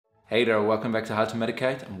Hey there, welcome back to How to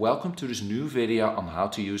Medicate and welcome to this new video on how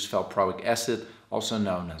to use Valproic Acid, also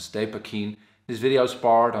known as Depakine. This video is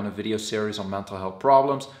part on a video series on mental health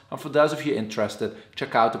problems, and for those of you interested,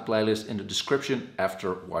 check out the playlist in the description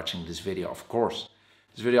after watching this video, of course.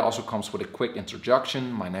 This video also comes with a quick introduction.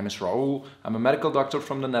 My name is Raoul, I'm a medical doctor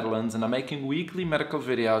from the Netherlands and I'm making weekly medical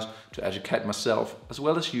videos to educate myself as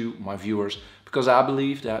well as you, my viewers, because I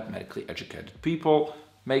believe that medically educated people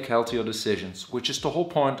make healthier decisions, which is the whole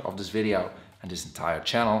point of this video and this entire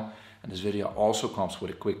channel. And this video also comes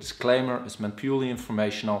with a quick disclaimer. It's meant purely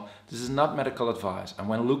informational. This is not medical advice, and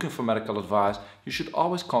when looking for medical advice, you should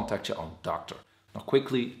always contact your own doctor. Now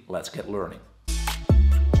quickly, let's get learning.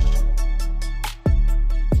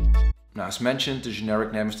 Now, as mentioned, the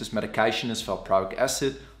generic name of this medication is Valproic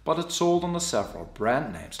Acid, but it's sold under several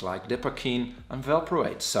brand names like Depakine and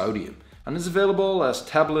Valproate sodium, and is available as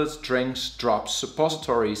tablets, drinks, drops,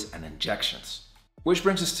 suppositories and injections. Which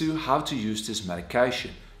brings us to how to use this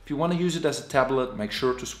medication. If you want to use it as a tablet, make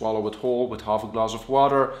sure to swallow it whole with half a glass of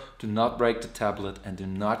water, do not break the tablet and do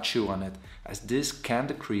not chew on it, as this can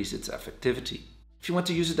decrease its effectivity. If you want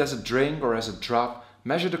to use it as a drink or as a drop,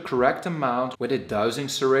 measure the correct amount with a dosing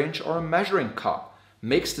syringe or a measuring cup.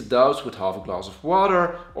 Mix the dose with half a glass of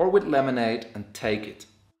water or with lemonade and take it.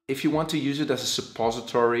 If you want to use it as a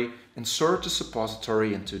suppository, insert the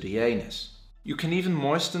suppository into the anus. You can even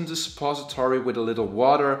moisten the suppository with a little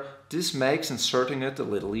water. This makes inserting it a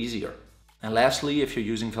little easier. And lastly, if you're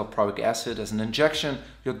using Valproic acid as an injection,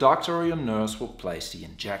 your doctor or your nurse will place the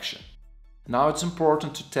injection. Now it's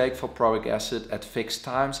important to take Valproic acid at fixed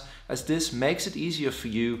times, as this makes it easier for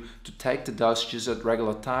you to take the dosages at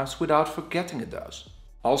regular times without forgetting a dose.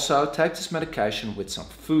 Also, take this medication with some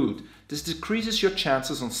food. This decreases your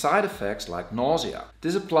chances on side effects like nausea.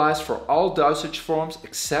 This applies for all dosage forms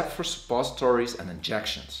except for suppositories and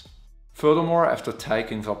injections. Furthermore, after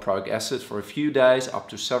taking Valproic acid for a few days up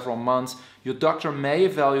to several months, your doctor may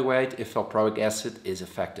evaluate if Valproic acid is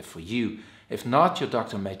effective for you. If not, your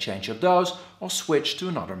doctor may change your dose or switch to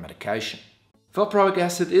another medication. Valproic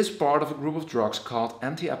acid is part of a group of drugs called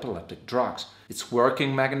anti-epileptic drugs. Its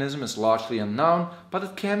working mechanism is largely unknown, but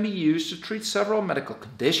it can be used to treat several medical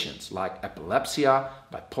conditions like epilepsy,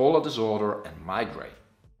 bipolar disorder and migraine.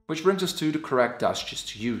 Which brings us to the correct dosages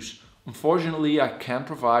to use. Unfortunately, I can't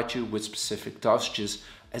provide you with specific dosages,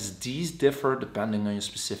 as these differ depending on your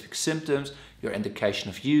specific symptoms, your indication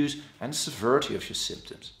of use and the severity of your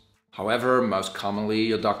symptoms. However, most commonly,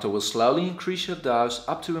 your doctor will slowly increase your dose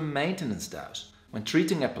up to a maintenance dose. When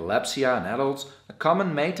treating epilepsy in adults, a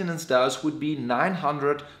common maintenance dose would be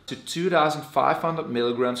 900 to 2500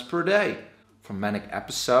 milligrams per day. For manic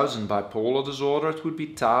episodes and bipolar disorder, it would be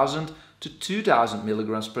 1000 to 2000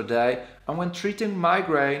 milligrams per day, and when treating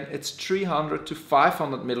migraine, it's 300 to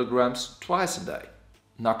 500 milligrams twice a day.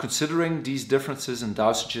 Now, considering these differences in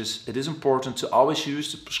dosages, it is important to always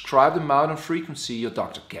use the prescribed amount and frequency your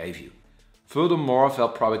doctor gave you. Furthermore,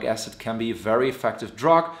 Valproic acid can be a very effective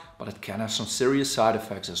drug, but it can have some serious side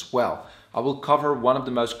effects as well. I will cover one of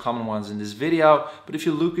the most common ones in this video, but if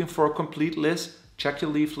you're looking for a complete list, check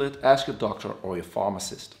your leaflet, ask your doctor or your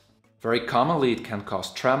pharmacist. Very commonly, it can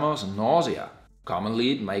cause tremors and nausea.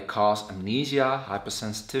 Commonly, it may cause amnesia,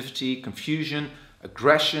 hypersensitivity, confusion,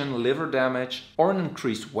 aggression, liver damage, or an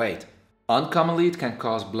increased weight. Uncommonly, it can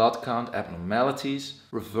cause blood count abnormalities,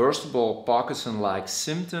 reversible Parkinson-like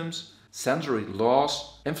symptoms, sensory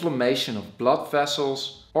loss, inflammation of blood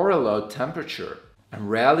vessels, or a low temperature.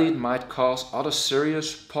 And rarely it might cause other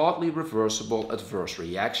serious, partly reversible adverse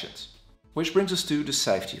reactions. Which brings us to the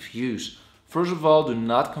safety of use. First of all, do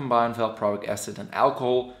not combine Valproic acid and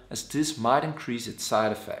alcohol, as this might increase its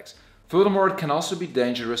side effects. Furthermore, it can also be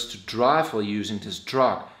dangerous to drive while using this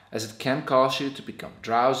drug, as it can cause you to become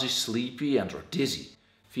drowsy, sleepy and or dizzy.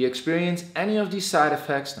 If you experience any of these side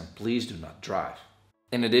effects, then please do not drive.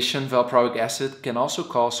 In addition, Valproic acid can also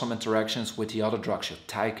cause some interactions with the other drugs you're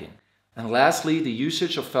taking. And lastly, the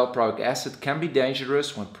usage of Valproic acid can be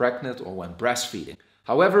dangerous when pregnant or when breastfeeding.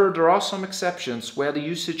 However, there are some exceptions where the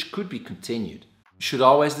usage could be continued. You should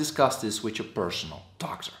always discuss this with your personal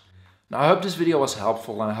doctor. Now, I hope this video was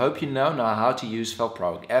helpful and I hope you now know how to use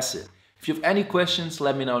Valproic acid. If you have any questions,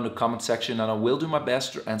 let me know in the comment section and I will do my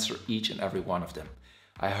best to answer each and every one of them.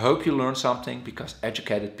 I hope you learned something, because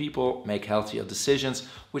educated people make healthier decisions,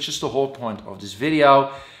 which is the whole point of this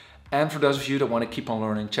video. And for those of you that want to keep on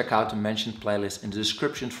learning, check out the mentioned playlist in the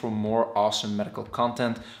description for more awesome medical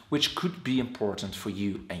content, which could be important for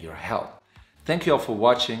you and your health. Thank you all for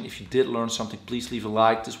watching. If you did learn something, please leave a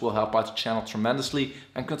like. This will help out the channel tremendously,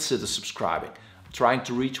 and consider subscribing. I'm trying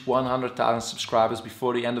to reach 100,000 subscribers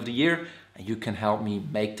before the end of the year, and you can help me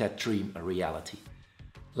make that dream a reality.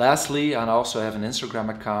 Lastly, I also have an Instagram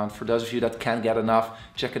account. For those of you that can't get enough,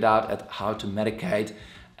 check it out at How to Medicate.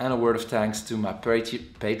 And a word of thanks to my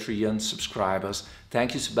Patreon subscribers.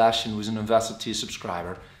 Thank you, Sebastian, who's an Investor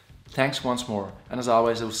subscriber. Thanks once more. And as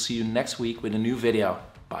always, I will see you next week with a new video.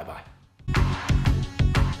 Bye bye.